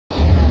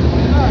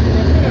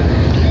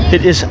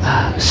It is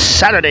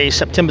Saturday,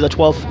 September the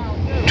 12th,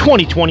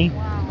 2020.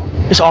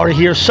 It's already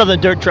here,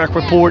 Southern Dirt Track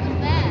Report.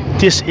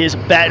 This is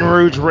Baton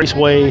Rouge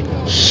Raceway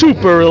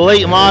Super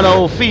Late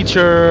Model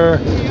Feature.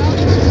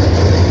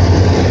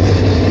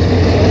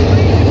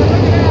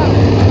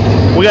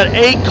 We got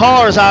 8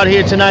 cars out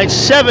here tonight.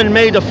 7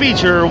 made the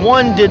feature.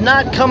 1 did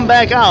not come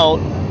back out.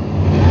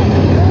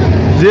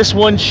 This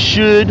one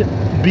should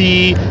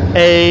be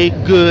a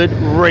good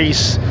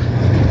race.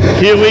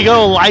 Here we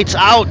go, lights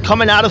out,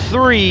 coming out of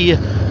 3.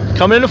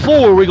 Coming into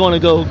 4, we're going to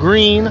go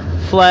green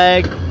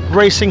flag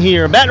racing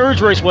here. Baton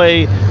Rouge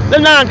Raceway, the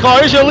 9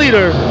 car is your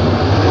leader.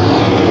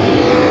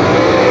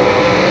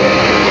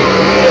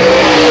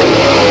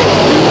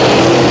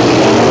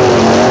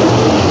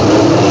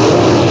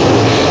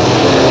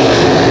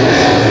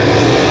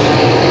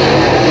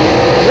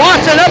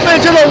 Watson up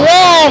into the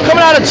wall,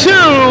 coming out of 2,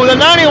 the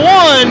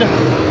 91.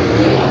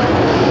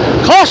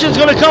 Caution's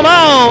going to come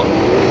out.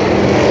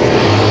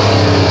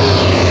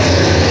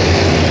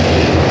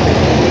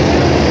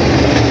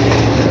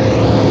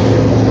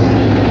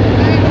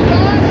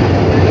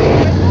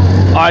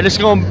 All right, this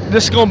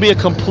is gonna be a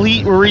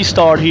complete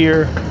restart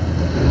here,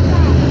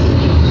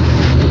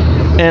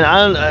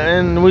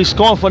 and we're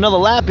going for another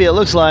lap here. It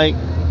looks like.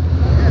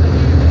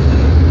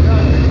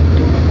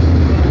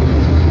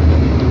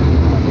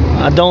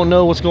 I don't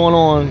know what's going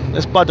on.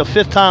 It's about the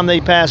 5th time they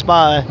passed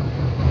by,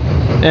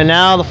 and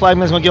now the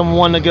flagman's gonna give them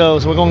 1 to go.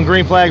 So we're going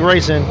green flag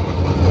racing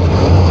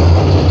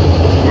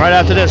right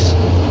after this.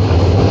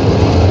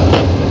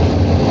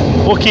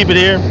 We'll keep it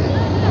here.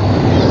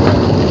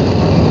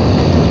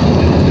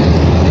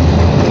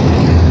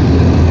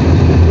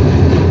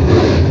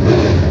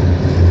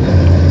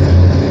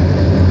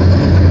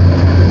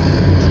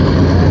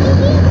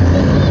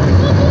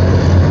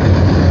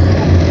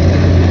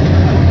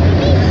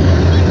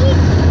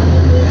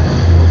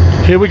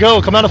 Here we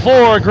go, come out of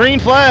 4, green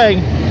flag.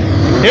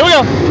 Here we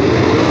go.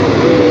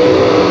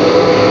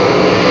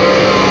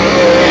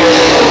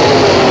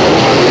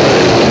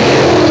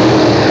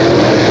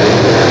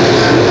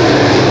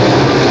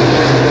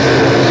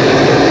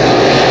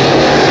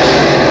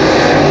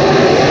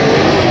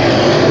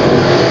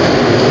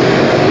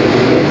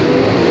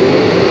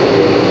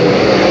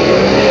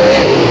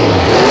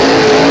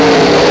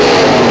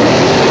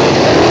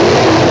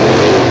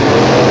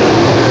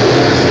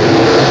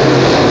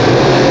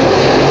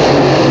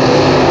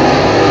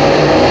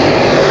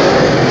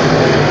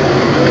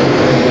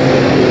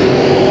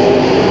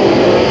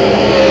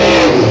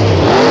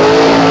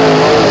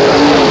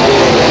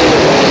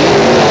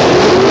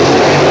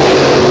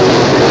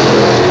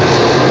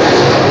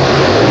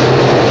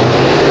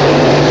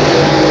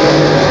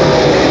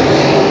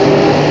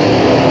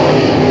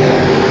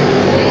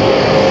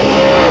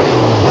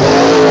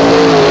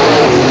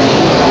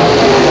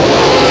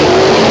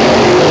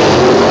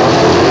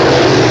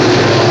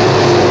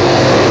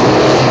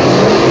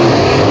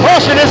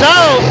 Is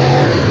out.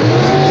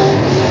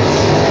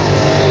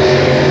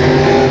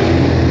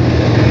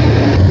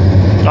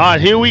 All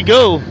right, here we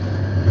go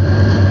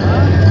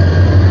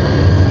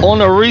on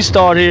the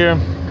restart here.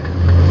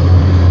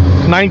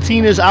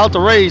 19 is out the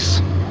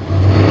race.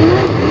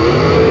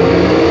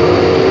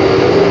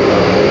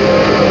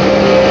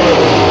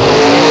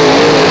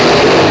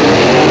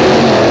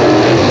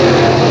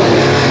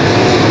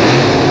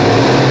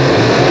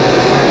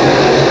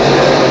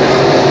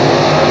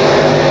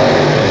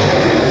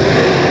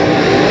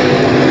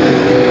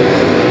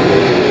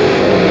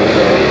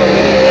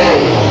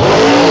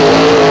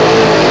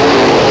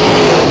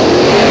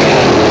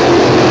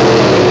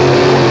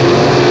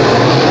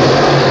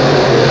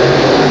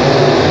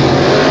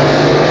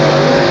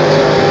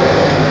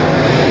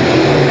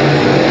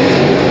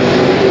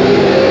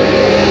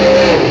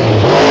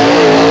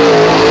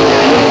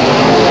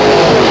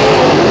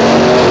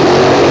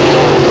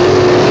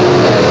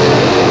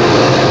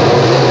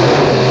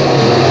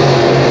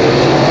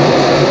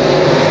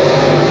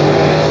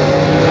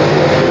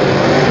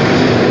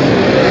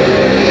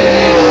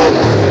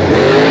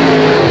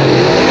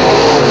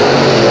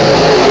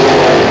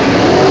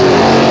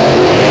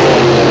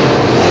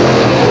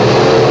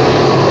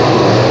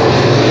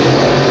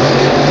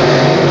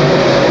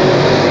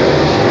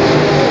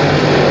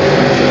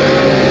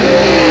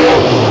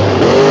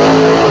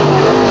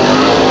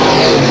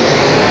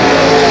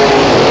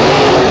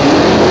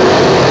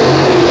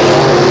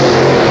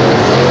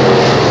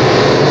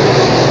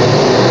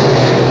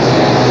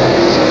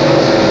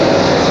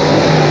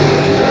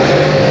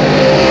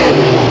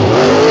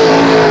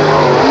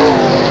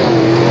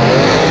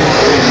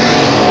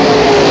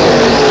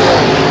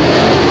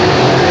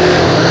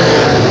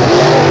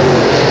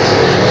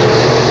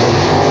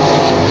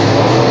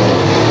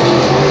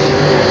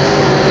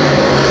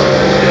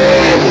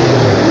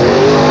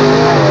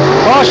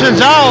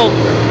 Caution's out.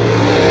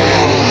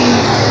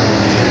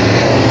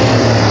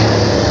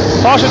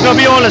 Caution's gonna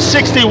be on the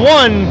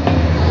 61.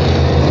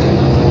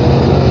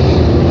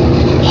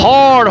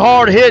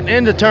 Hard hit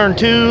into turn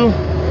 2,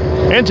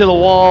 into the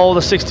wall,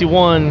 the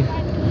 61.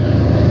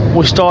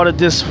 We started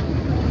this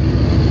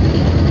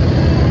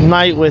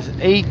night with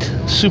 8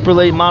 super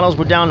late models.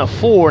 We're down to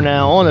 4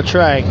 now on the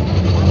track.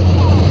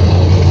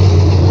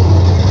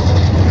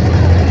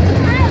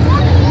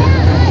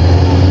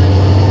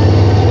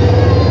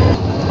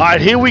 All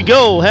right, here we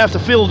go. Half the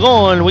field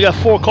gone. We got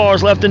 4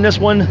 cars left in this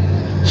one.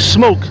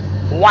 Smoke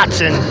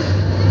Watson.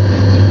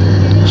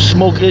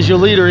 Smoke is your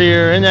leader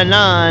here in that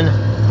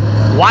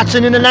 9.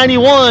 Watson in the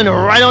 91,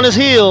 right on his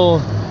heel.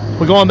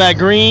 We're going back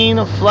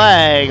green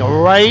flag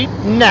right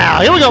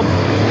now. Here we go.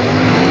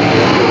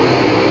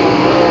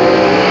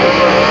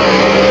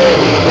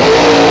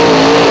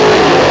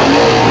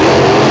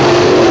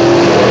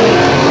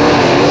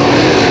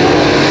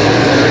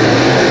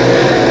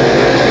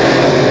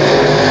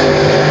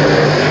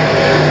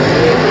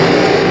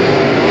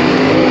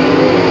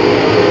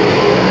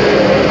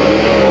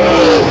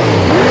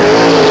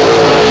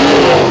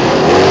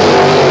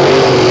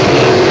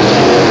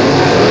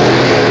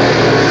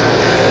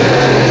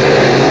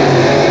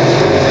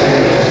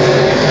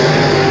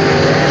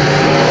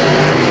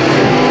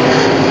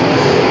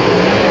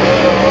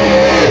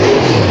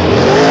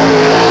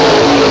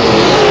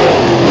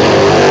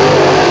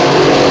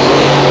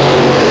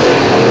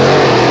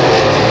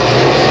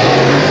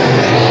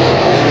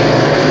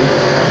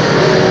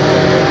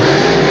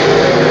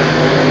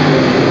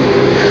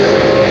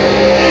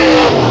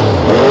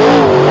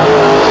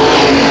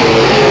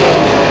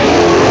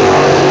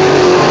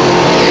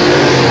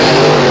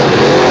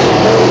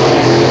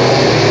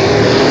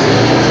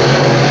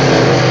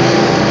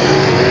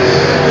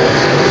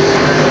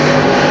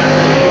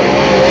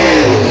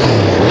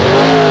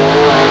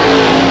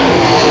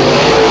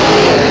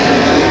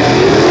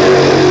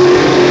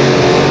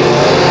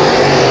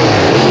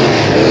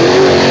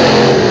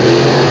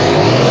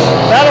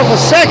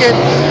 Second.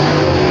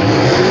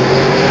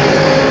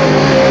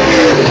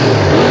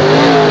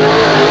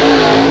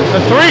 The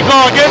 3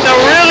 car getting a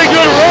really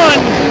good run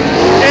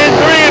in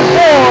 3 and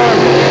 4.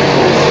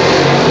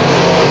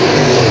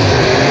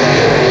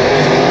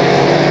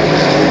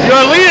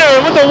 Your leader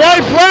with the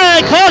white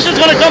flag. Caution's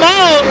going to come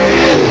out.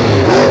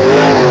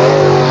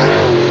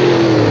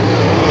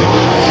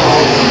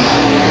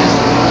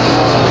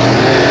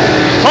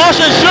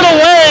 Caution should have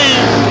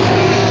waved.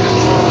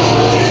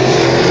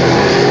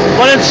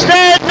 But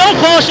instead, no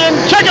caution,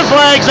 checkered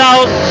flags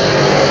out.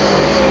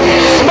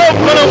 Smoke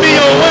gonna be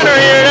your winner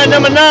here at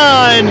number 9.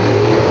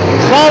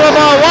 Followed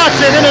by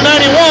Watson in the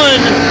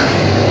 91.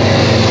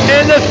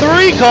 In the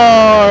 3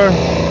 car.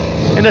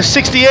 And the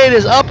 68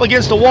 is up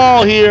against the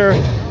wall here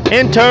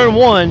in turn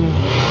 1.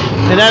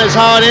 And that is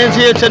how it ends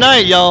here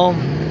tonight, y'all.